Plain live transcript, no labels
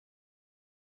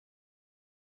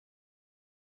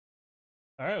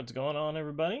Alright, what's going on,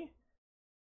 everybody?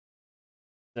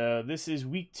 So, this is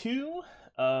week 2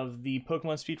 of the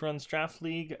Pokemon Speedruns Draft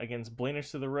League against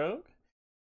Blainers to the Rogue.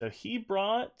 So, he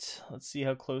brought, let's see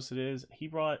how close it is. He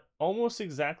brought almost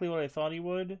exactly what I thought he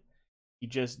would. He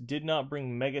just did not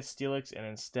bring Mega Steelix, and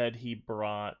instead he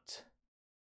brought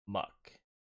Muck.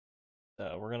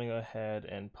 So, we're going to go ahead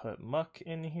and put Muck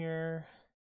in here.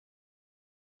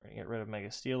 We're going to get rid of Mega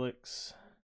Steelix.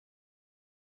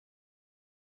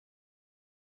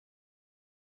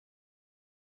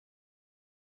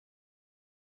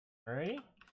 Alrighty.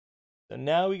 So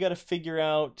now we got to figure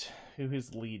out who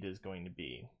his lead is going to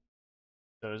be.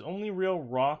 So his only real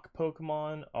rock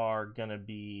Pokemon are going to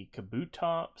be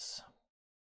Kabutops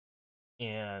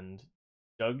and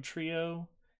Dugtrio,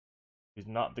 who's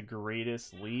not the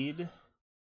greatest lead.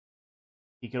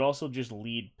 He could also just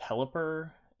lead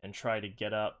Pelipper and try to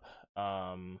get up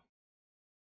the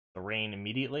rain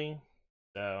immediately.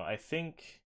 So I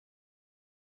think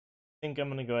I'm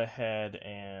going to go ahead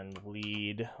and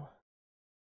lead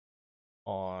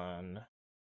on...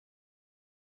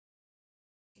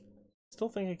 Still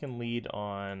think I can lead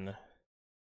on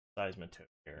Seismitoad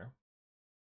here.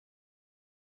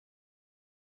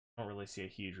 I don't really see a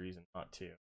huge reason not to.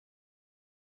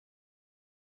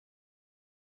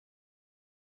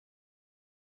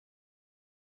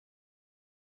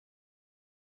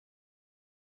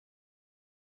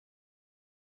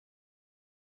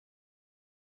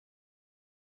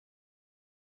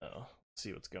 So, let's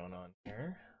see what's going on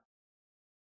here.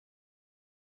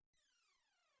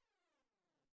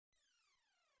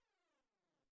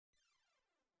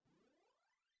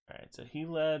 Alright, so he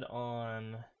led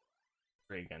on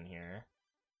Dragon here.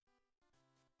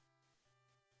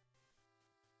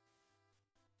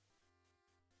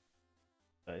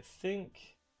 I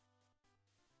think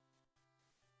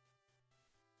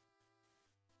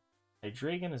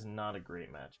Dragon is not a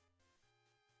great match.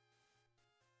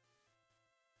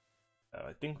 So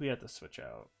I think we have to switch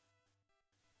out.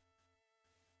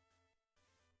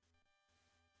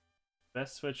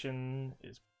 Best switching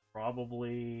is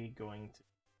probably going to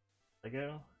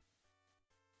Lego.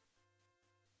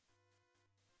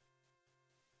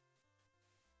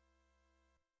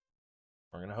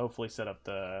 We're gonna hopefully set up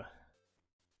the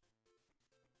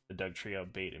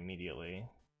Dugtrio bait immediately.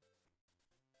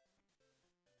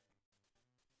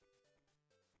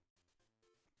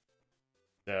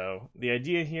 So the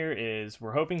idea here is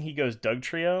we're hoping he goes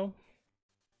Dugtrio,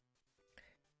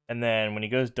 and then when he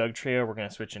goes Dugtrio, we're gonna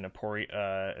switch into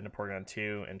Porygon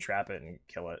 2 and trap it and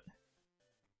kill it.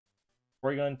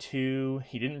 Porygon 2,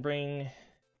 he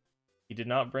did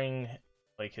not bring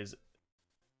like his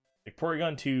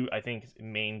Porygon 2. I think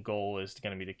main goal is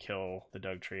gonna be to kill the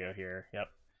Dugtrio here. Yep.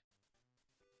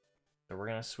 So we're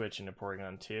gonna switch into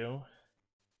Porygon 2.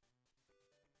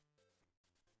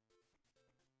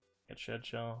 Get Shed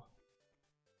Shell.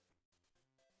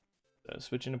 So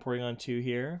switch into Porygon 2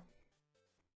 here.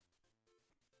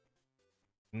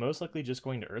 Most likely just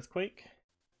going to Earthquake.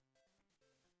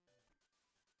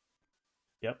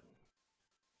 Yep.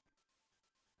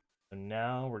 So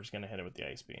now we're just gonna hit it with the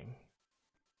Ice Beam.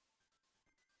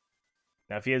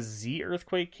 Now if he has Z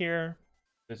Earthquake here,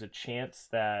 there's a chance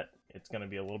that it's gonna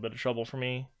be a little bit of trouble for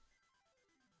me.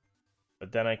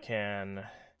 But then I can...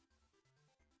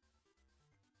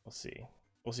 We'll see.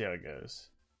 We'll see how it goes.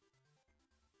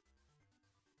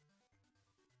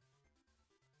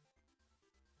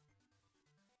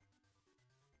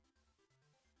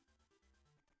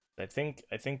 I think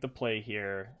the play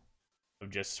here of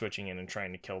just switching in and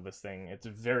trying to kill this thing, it's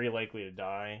very likely to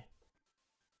die.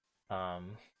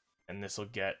 And this will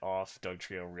get off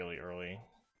Dugtrio really early.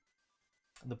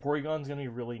 The Porygon's gonna be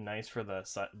really nice for the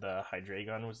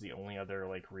Hydreigon was the only other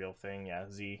like real thing. Yeah,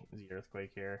 Z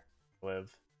Earthquake here.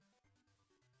 Live.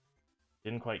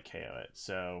 Didn't quite KO it.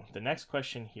 So the next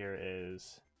question here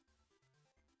is,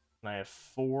 can I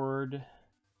afford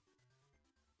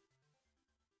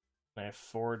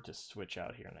to switch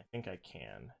out here? And I think I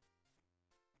can.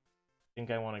 I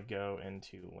think I want to go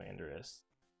into Landorus.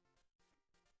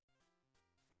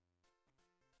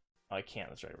 Oh, I can't.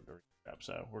 That's right. We're going to grab.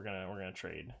 So we're gonna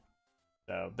trade.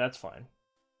 So that's fine.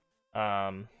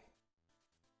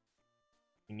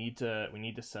 We need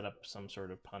to set up some sort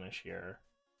of punish here.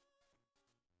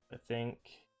 I think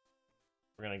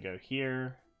we're gonna go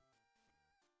here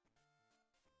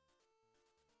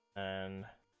and a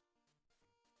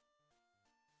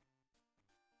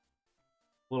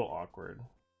little awkward.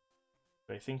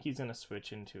 But I think he's gonna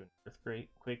switch into an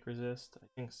Earthquake resist. I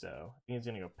think so. I think he's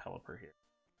gonna go Pelipper here.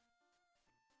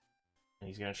 And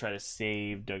he's gonna try to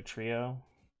save Dugtrio.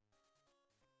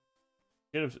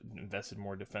 Should have invested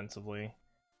more defensively.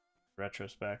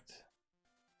 retrospect.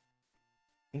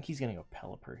 I think he's gonna go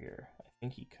Pelipper here. I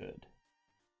think he could. I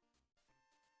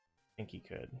think he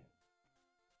could.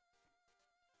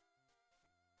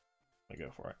 I'm gonna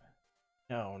go for it.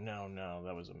 No, no, no,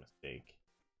 that was a mistake.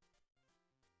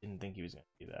 Didn't think he was gonna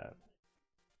do that.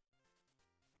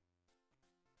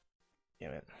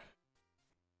 Damn it.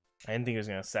 I didn't think he was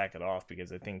gonna sack it off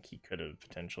because I think he could have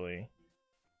potentially.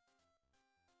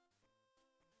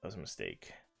 That was a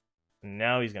mistake.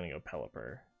 Now he's gonna go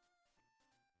Pelipper.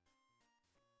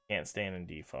 Can't stand in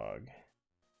defog.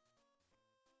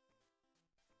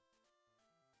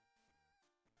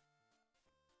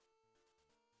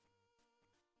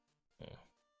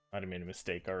 Might have made a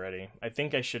mistake already. I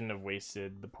think I shouldn't have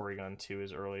wasted the Porygon 2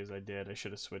 as early as I did. I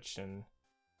should have switched in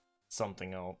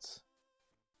something else.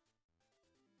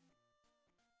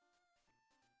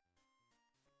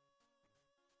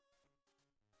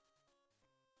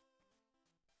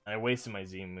 I wasted my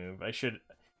Z move. I should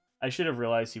have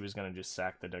realized he was going to just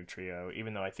sack the Dugtrio,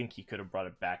 even though I think he could have brought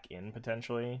it back in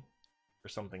potentially for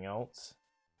something else.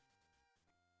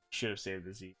 Should have saved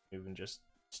the Z move and just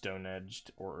Stone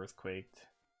Edged or Earthquaked.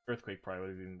 Earthquake probably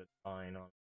would have even been fine on.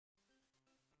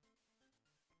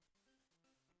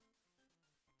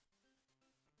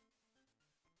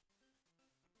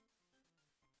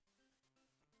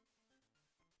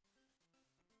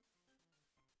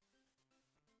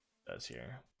 Does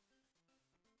here.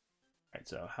 Alright,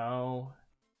 so how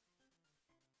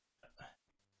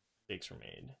mistakes were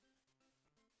made.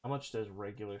 How much does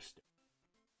regular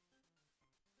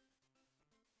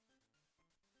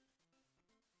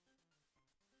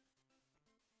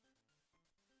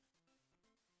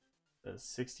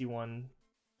 61.73.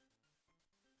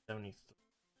 I'm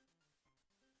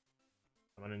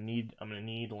gonna need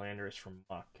Landorus from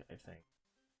Muck, I think.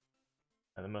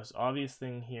 And the most obvious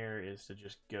thing here is to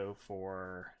just go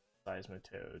for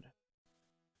Seismitoad.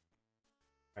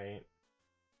 Right?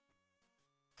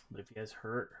 But if he has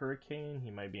Hurricane,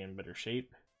 he might be in better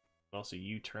shape. But also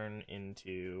U-turn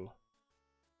into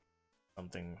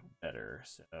something better,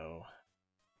 so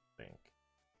I think.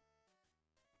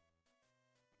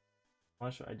 Why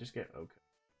should I just get OK?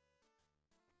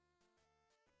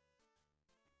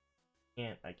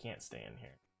 I can't stay in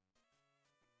here.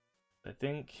 I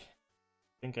think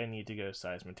I need to go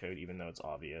Seismitoad, even though it's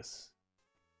obvious.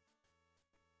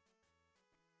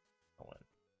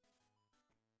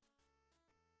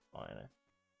 Fine. I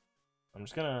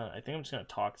think I'm just gonna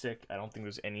Toxic. I don't think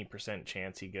there's any %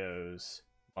 chance he goes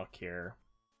Muck here.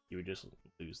 He would just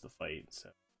lose the fight, so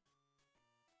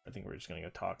I think we're just gonna go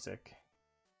Toxic.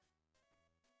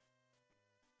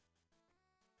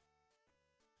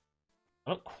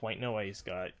 I don't quite know why he's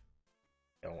got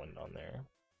Tailwind on there.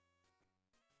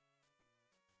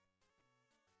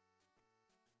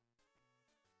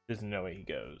 There's no way he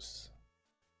goes.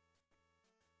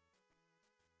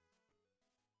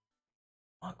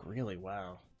 Muck, really?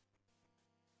 Wow.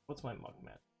 What's my Muck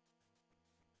mat?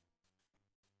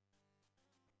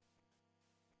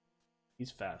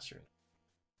 He's faster.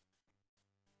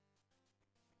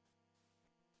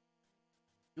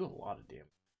 Do a lot of damage.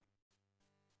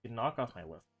 You can knock off my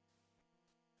left.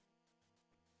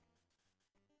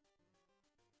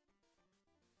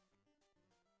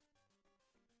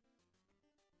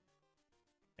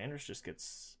 Landorus just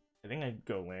gets. I think I'd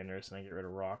go Landorus and I get rid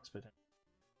of rocks, but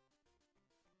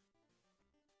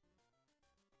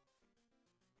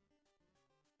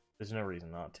there's no reason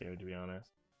not to be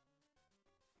honest.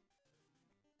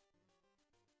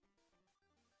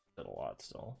 Did a lot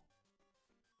still.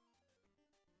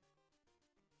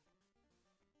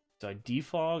 Do I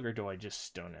defog or do I just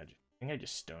Stone Edge? I think I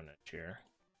just Stone Edge here.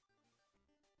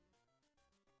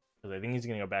 Because I think he's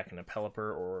going to go back into Pelipper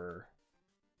or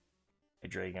a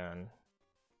Dragon.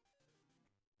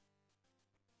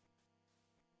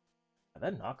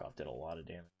 That knockoff did a lot of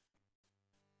damage.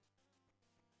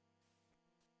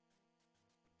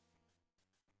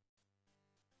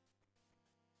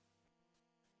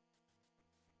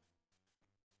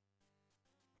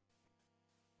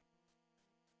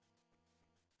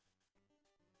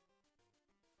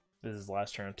 This is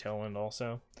last turn of Tailwind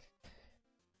also.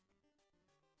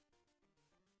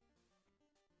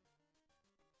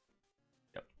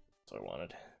 Yep, that's what I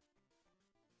wanted.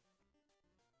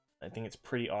 I think it's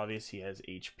pretty obvious he has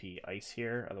HP Ice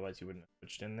here, otherwise he wouldn't have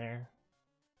switched in there.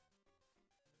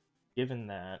 Given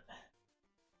that,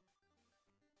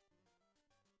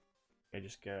 I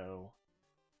just go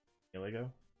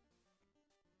Illigo.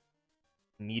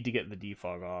 Need to get the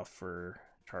defog off for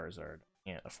Charizard.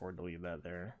 Can't afford to leave that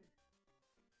there.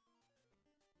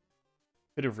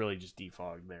 Could have really just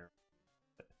defogged there.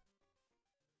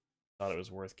 thought it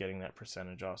was worth getting that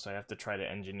percentage off, so I have to try to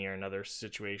engineer another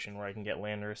situation where I can get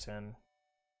Landorus in.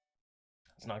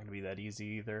 It's not going to be that easy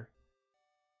either.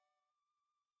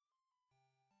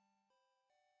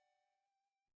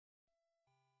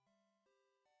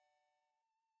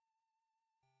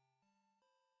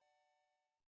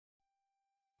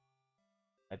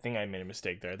 I think I made a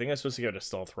mistake there. I think I'm supposed to go to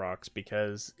Stealth Rocks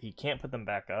because he can't put them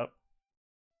back up.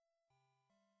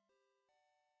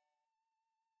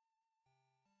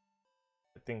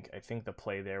 I think the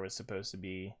play there was supposed to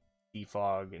be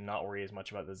defog and not worry as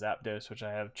much about the Zapdos, which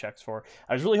I have checks for.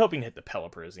 I was really hoping to hit the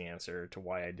Pelipper as the answer to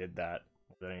why I did that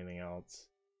more than anything else.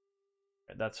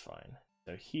 Right, that's fine.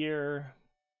 So here,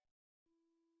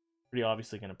 pretty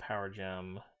obviously going to Power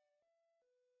Gem.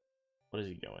 What does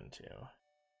he go into?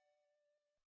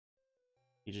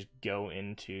 You just go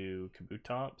into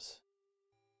Kabutops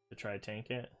to try to tank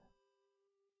it.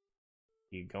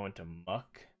 You go into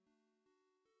Muck.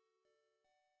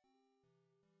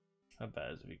 Not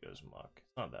bad as if he goes Muck.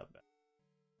 It's not that bad.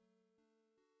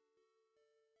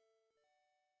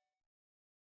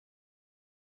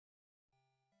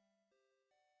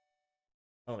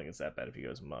 I don't think it's that bad if he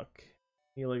goes Muck.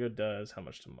 Heligo does. How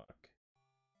much to Muck?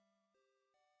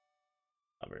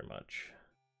 Not very much.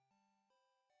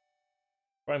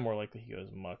 Probably more likely he goes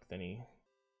Muck than he...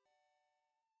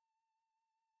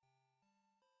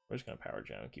 We're just gonna Power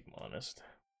Gem and keep him honest.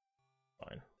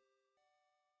 Fine.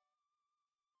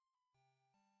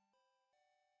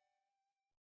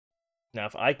 Now,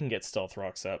 if I can get Stealth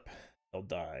Rocks up, they'll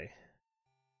die.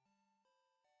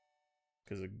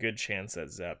 Because a good chance that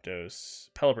Zapdos...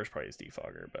 Pelipper's probably his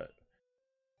defogger, but...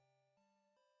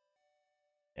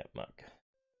 Yeah, Muck.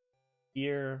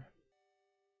 Here...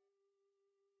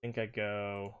 I think I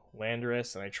go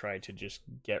Landorus, and I try to just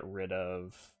get rid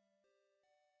of...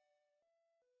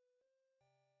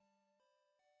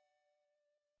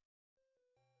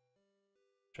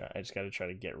 I just gotta try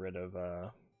to get rid of,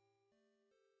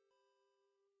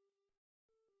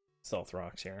 Stealth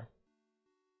Rocks here.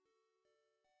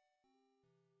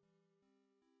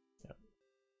 Yep.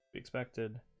 Be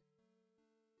expected.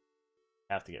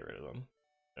 Have to get rid of them.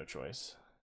 No choice.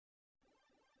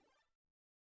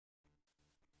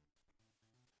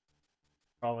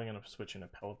 Probably gonna switch into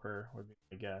Pelipper, would be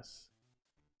my guess.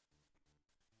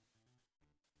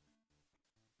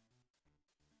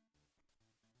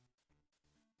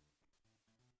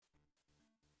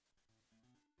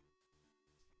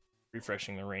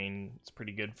 Refreshing the rain is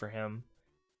pretty good for him.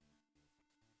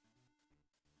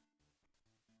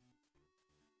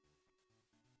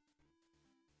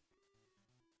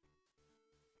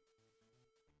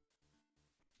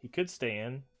 He could stay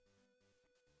in.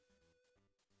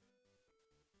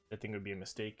 I think it would be a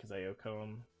mistake because I OHKO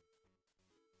him.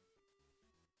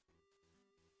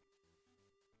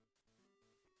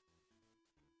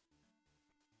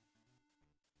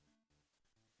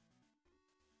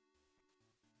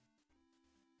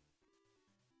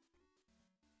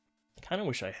 I kind of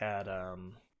wish I had, yeah,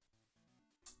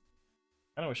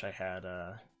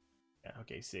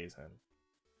 okay, he stays in.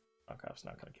 Knockoff's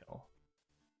not gonna kill.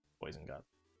 Poison God.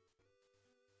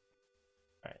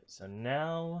 Alright, so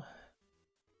now,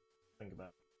 think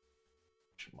about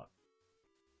Muck.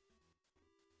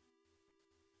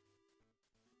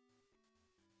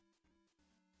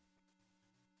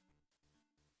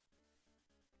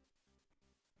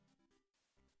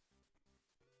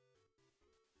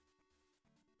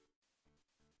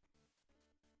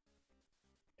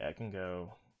 Yeah, I can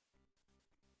go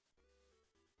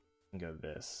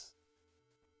this.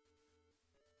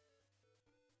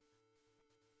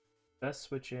 Best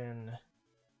switch in.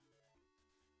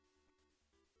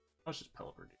 Let's just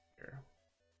Pelipper do here.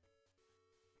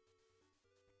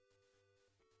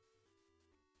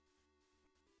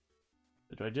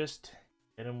 So do I just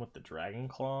hit him with the Dragon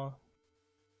Claw?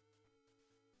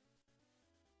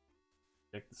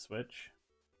 Pick the switch?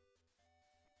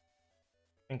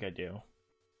 I think I do.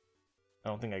 I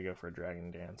don't think I go for a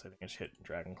Dragon Dance. I think I just hit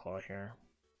Dragon Claw here.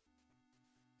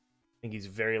 I think he's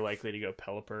very likely to go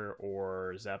Pelipper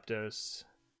or Zapdos.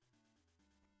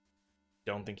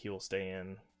 Don't think he will stay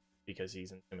in because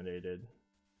he's intimidated.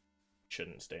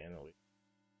 Shouldn't stay in at least.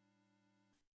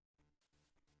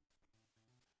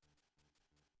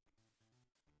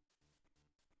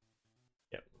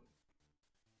 Yep.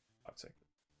 Toxic.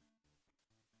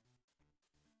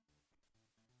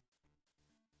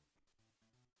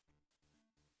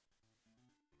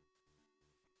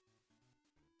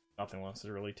 Nothing wants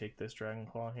to really take this Dragon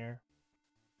Claw here.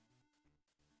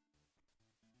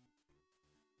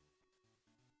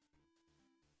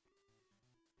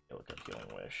 Okay, look up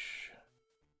Healing Wish.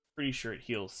 Pretty sure it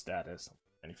heals status.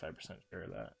 I'm 95% sure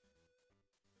of that.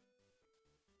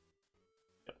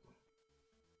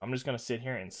 I'm just gonna sit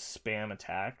here and spam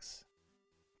attacks.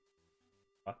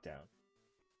 Fuck down.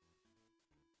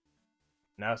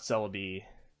 Now Celebi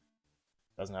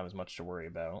doesn't have as much to worry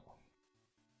about.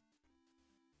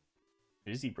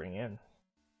 What does he bring in?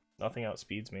 Nothing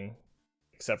outspeeds me,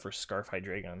 except for Scarf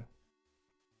Hydreigon.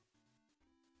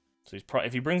 So he's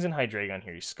if he brings in Hydreigon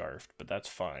here, he's scarfed, but that's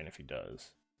fine if he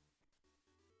does.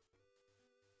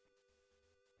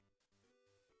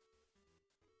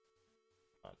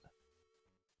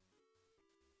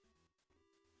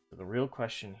 So the real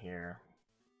question here,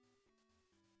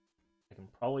 I can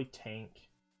probably tank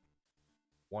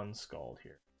one Scald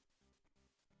here.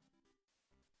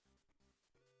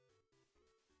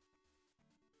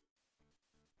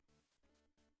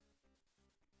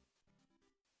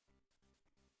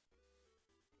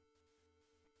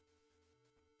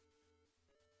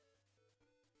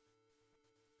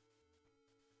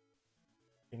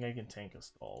 I think I can tank a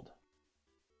Scald.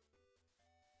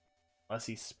 Unless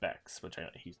he specs, which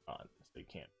he's not, so he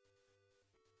can't.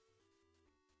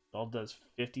 Scald does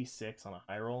 56 on a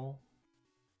high roll.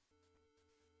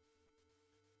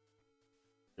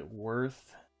 Is it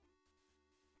worth?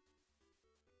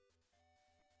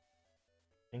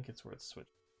 I think it's worth switching.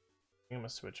 I'm gonna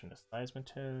switch into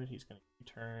Seismitoad. He's gonna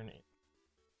turn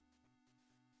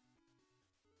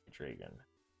Dragon.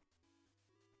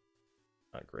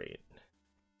 Not great.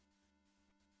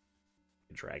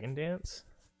 Dragon Dance?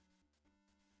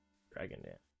 Dragon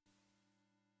Dance.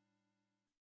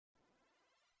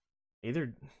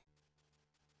 Either.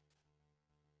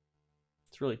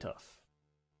 It's really tough.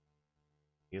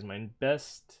 Because my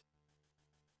best.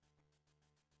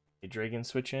 A Dragon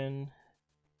switch in.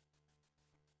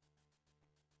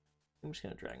 I'm just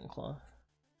gonna Dragon Claw.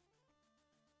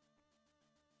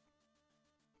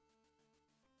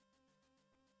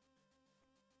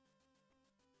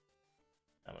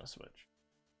 I'm gonna switch.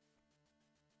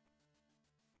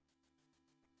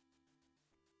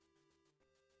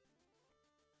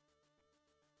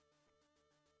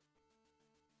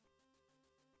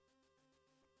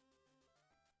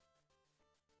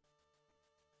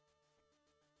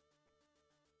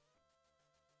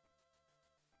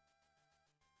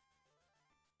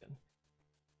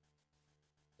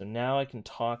 So now I can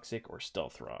Toxic or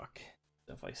Stealth Rock.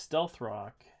 So if I Stealth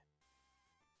Rock,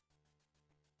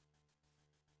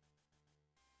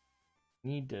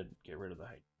 need to get rid of the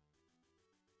height.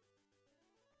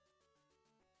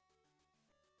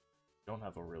 Don't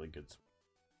have a really good switch.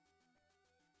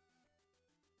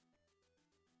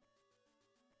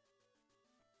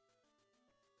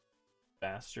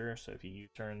 Faster, so if he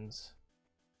U-turns,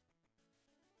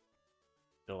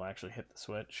 he'll actually hit the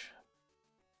switch.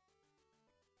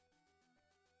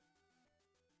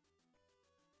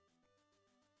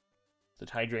 The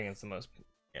Hydreigon's the most,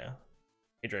 yeah.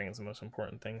 Hydreigon's the most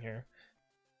important thing here.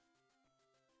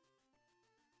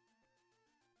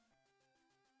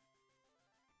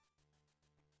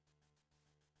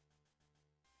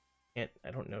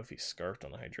 I don't know if he's scarfed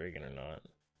on the Hydreigon or not.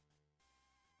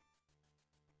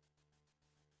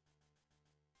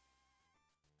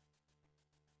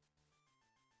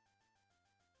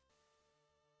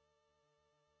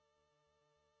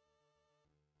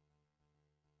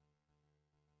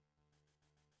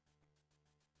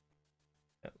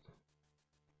 Yep.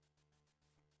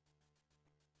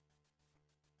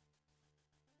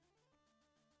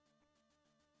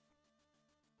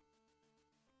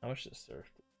 How much does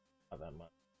Surf? Not that much.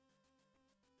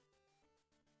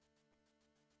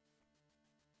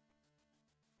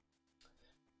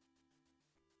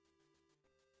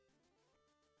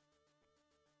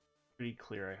 Pretty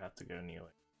clear I have to go kneeling.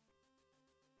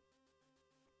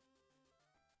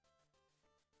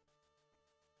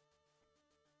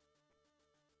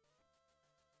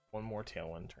 One more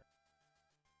Tailwind turn.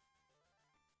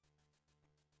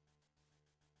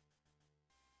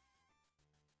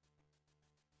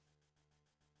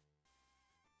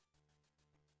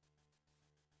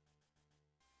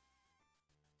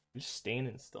 Just staying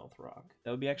in Stealth Rock.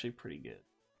 That would be actually pretty good.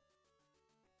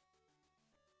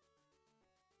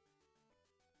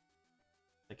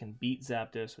 I can beat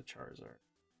Zapdos with Charizard.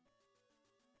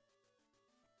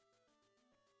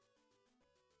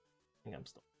 I think I'm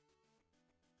still.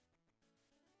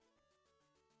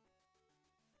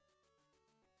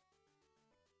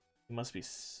 He must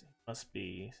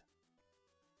be.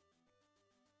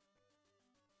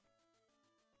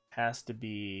 Has to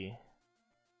be.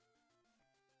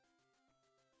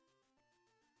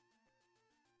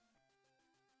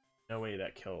 No way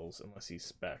that kills unless he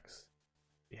specs.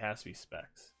 He has to be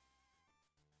specs.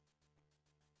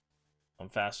 I'm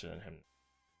faster than him.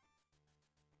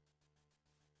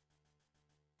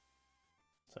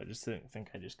 So I just didn't think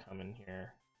I'd just come in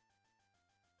here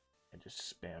and just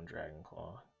spam Dragon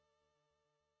Claw.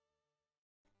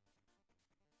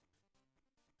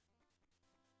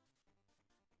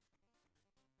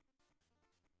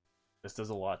 This does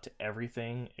a lot to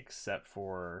everything except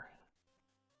for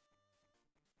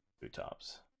boot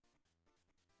tops.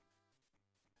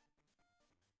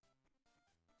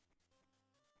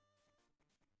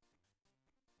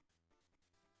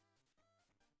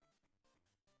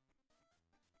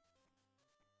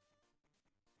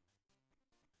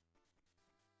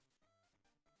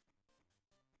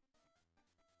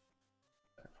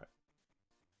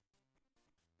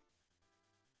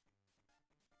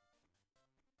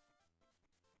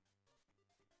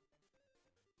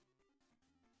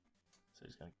 So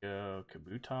he's gonna go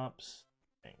Kabutops,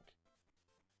 I think.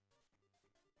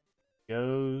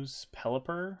 Goes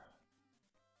Pelipper.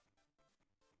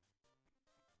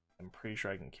 I'm pretty sure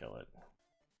I can kill it.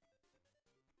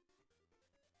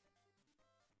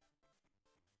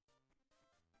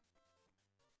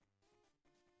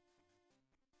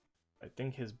 I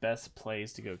think his best play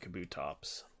is to go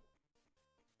Kabutops.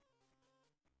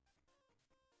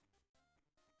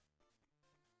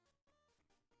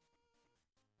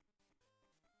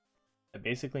 I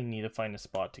basically need to find a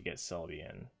spot to get Celebi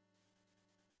in.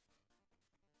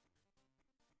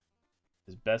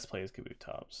 His best play is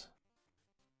Kabutops.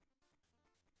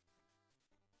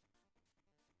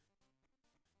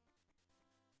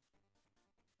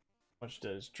 How much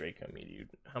does Draco Meteor?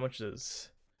 How much does...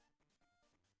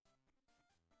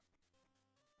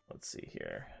 Let's see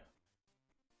here.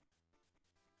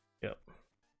 Yep.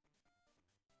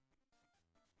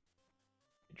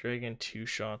 Dragon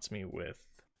two-shots me with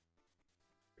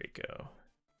Draco.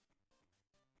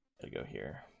 Gotta go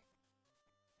here.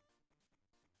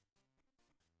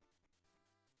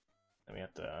 Then we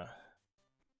have to...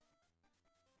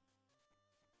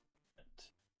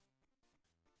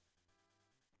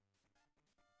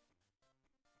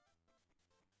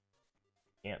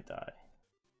 Can't die.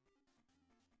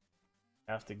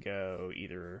 Have to go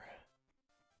either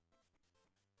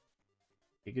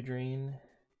Gigadrine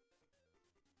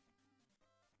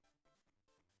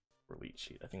or Leech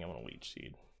Seed. I think I'm gonna Leech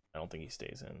Seed. I don't think he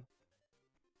stays in.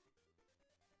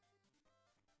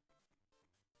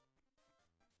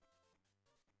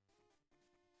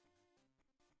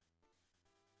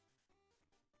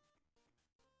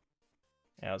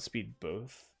 I outspeed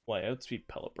both. Well, I outspeed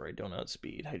Pelipper. I don't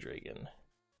outspeed Hydreigon.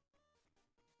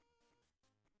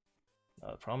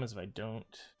 The problem is if I don't,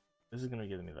 this is gonna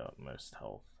give me the most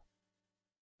health.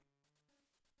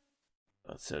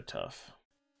 That's so tough.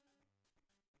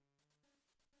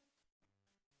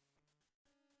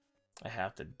 I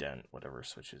have to dent whatever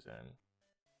switches in.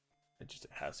 It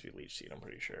has to be Leech Seed, I'm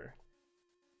pretty sure.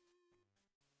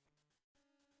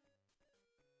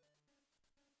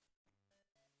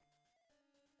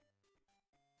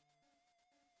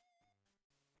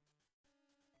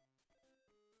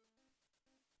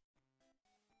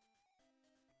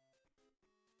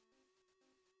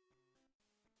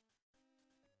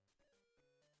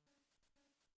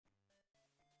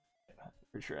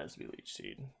 Pretty sure it has to be Leech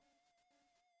Seed.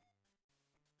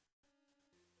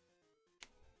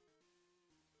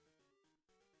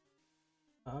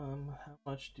 How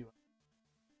much do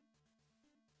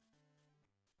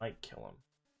I might kill him?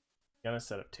 Gonna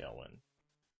set up Tailwind.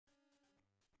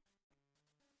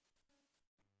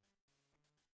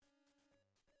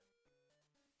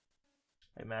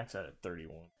 I max out at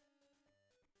 31.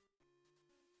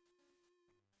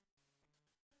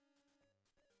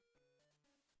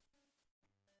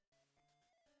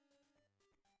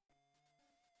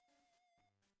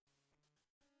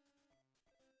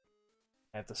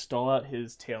 I have to stall out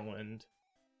his Tailwind.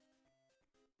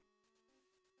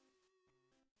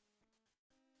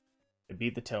 I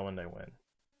beat the Tailwind, I win.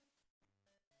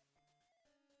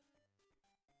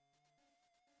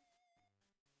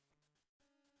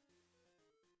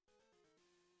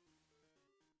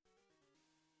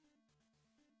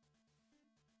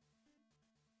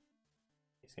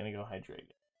 He's gonna go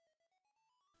Hydreigon.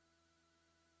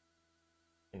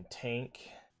 And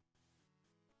tank.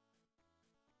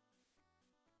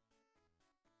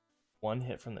 One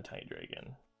hit from the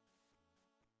Hydreigon.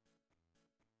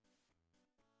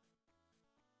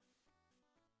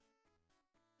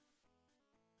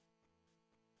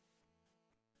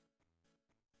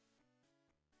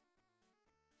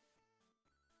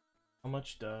 How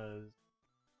much does...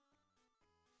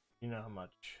 You know how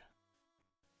much?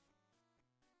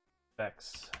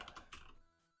 Vex.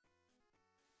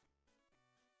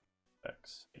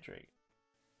 Hydreigon.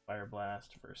 Fire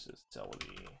Blast versus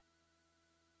Celebi.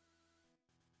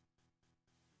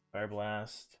 Fire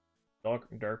Blast.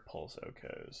 Dark Pulse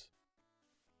Okos.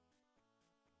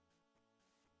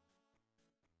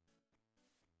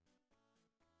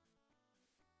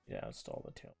 Yeah, install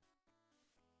the tail.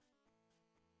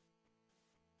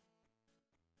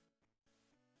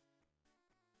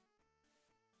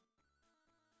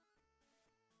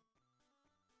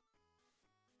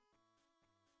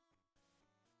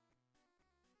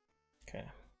 Okay.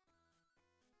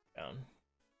 Down.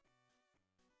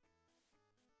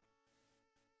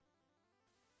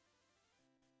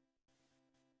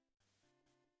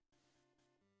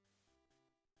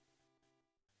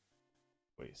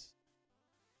 Waste.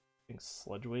 I think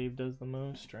Sludge Wave does the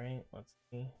most, right? Let's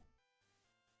see.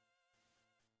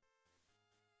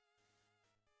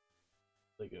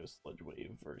 They go Sludge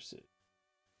Wave versus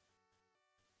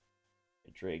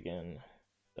a Dragon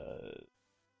does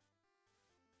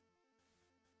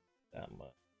that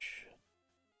much.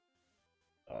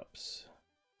 Ups.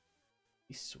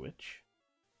 He switch.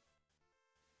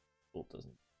 Bolt doesn't.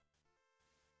 I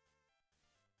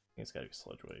think it's gotta be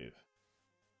Sludge Wave.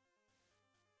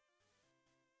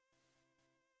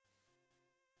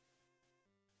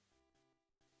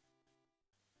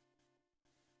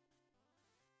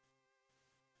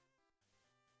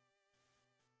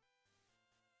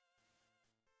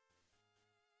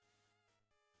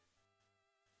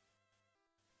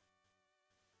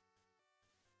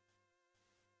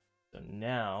 So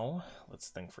now, let's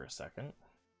think for a second.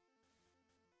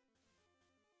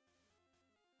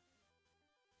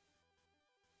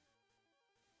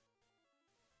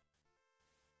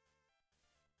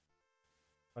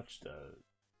 How much does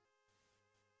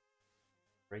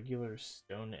regular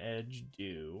Stone Edge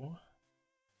do?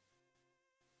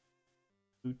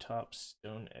 Blue Top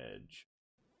Stone Edge.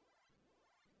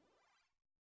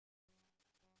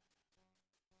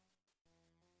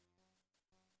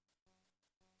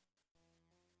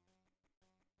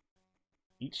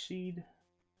 Each seed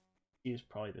is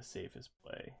probably the safest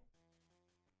play.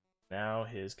 Now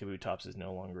his Kabutops is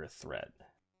no longer a threat.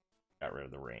 Got rid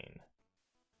of the rain.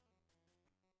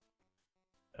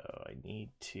 So I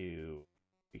need to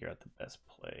figure out the best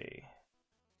play.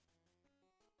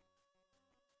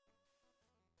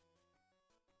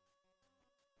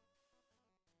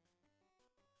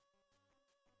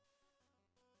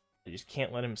 I just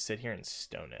can't let him sit here and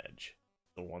Stone Edge.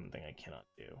 The one thing I cannot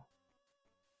do.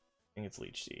 I think it's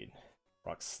Leech Seed.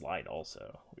 Rock Slide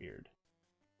also. Weird.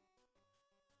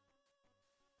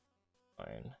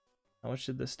 Fine. How much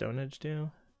did the Stone Edge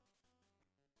do?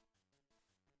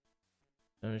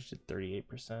 Stone Edge did 38%.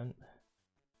 I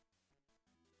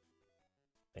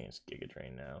think it's Giga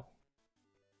Drain now.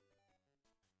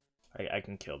 I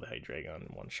can kill the Hydreigon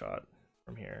in one shot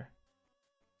from here.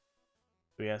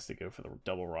 So he has to go for the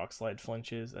double Rock Slide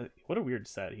flinches. What a weird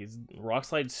set. He's Rock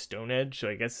Slide Stone Edge, so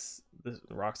I guess the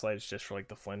Rock Slide is just for like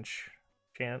the flinch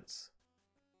chance.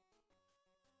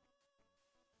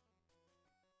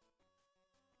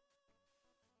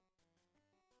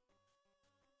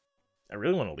 I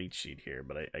really want a Leech Seed here,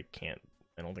 but I can't.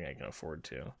 I don't think I can afford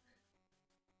to.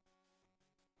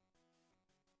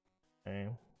 Okay.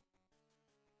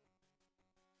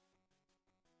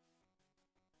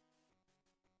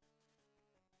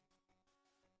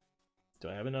 Do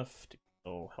I have enough to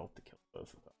kill health to kill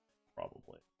both of them?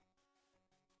 Probably.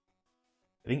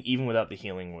 I think even without the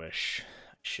Healing Wish,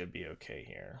 I should be okay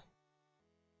here.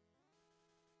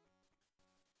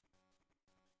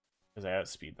 Because I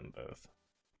outspeed them both.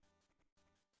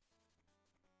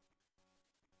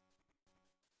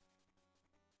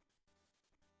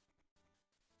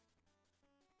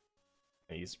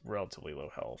 And he's relatively low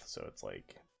health, so it's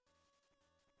like...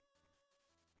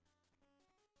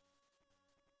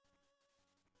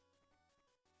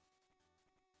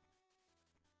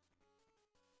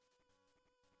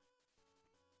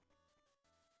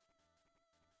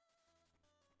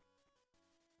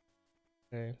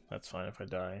 Okay, that's fine if I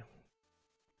die.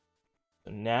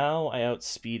 So now I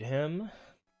outspeed him.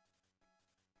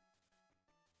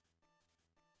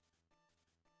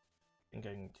 I think I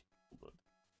can...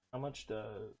 How much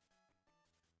does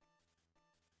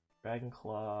Dragon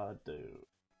Claw do?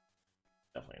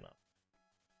 Definitely not.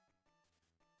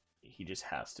 He just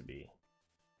has to be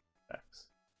X.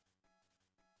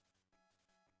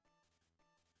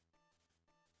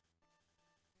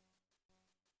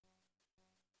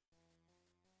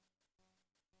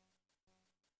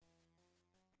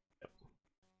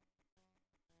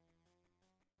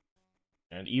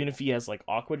 And even if he has like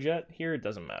Aqua Jet here, it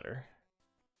doesn't matter.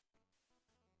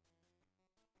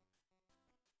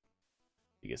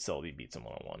 Because Celebi beats him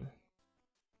one-on-one.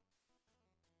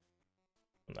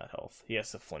 On that health. He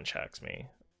has to flinch hacks me.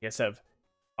 He has to have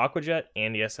Aqua Jet,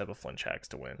 and he has to have a flinch hacks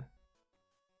to win.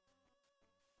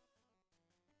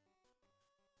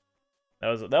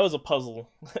 That was a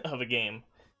puzzle of a game.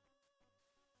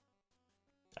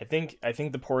 I think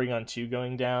the Porygon 2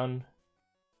 going down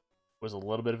was a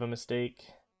little bit of a mistake.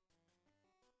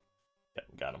 Yep,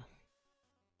 got him.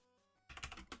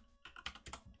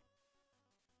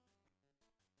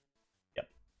 Yep.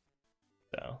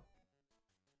 So.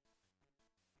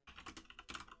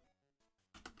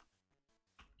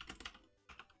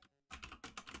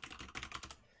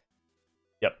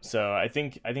 Yep. So I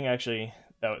think actually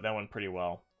that went pretty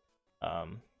well.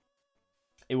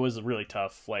 It was really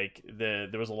tough. Like there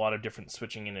was a lot of different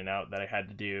switching in and out that I had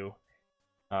to do.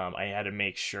 I had to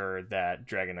make sure that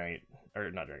Dragonite, or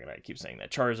not Dragonite, I keep saying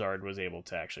that Charizard was able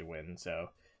to actually win. So,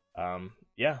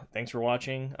 yeah, thanks for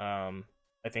watching.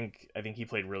 I think he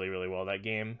played really well that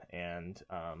game, and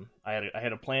I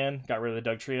had a plan. Got rid of the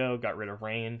Dugtrio, got rid of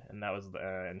Rain, and that was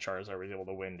and Charizard was able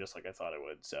to win just like I thought it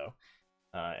would. So.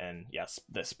 And yes,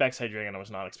 the Specs Hydreigon I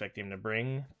was not expecting him to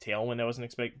bring. Tailwind I wasn't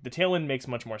expect. The Tailwind makes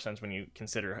much more sense when you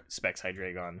consider Specs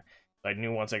Hydreigon. I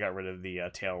knew once I got rid of the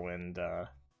Tailwind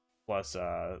plus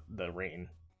the Rain,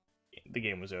 the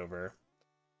game was over.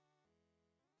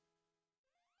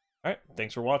 All right,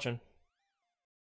 thanks for watching.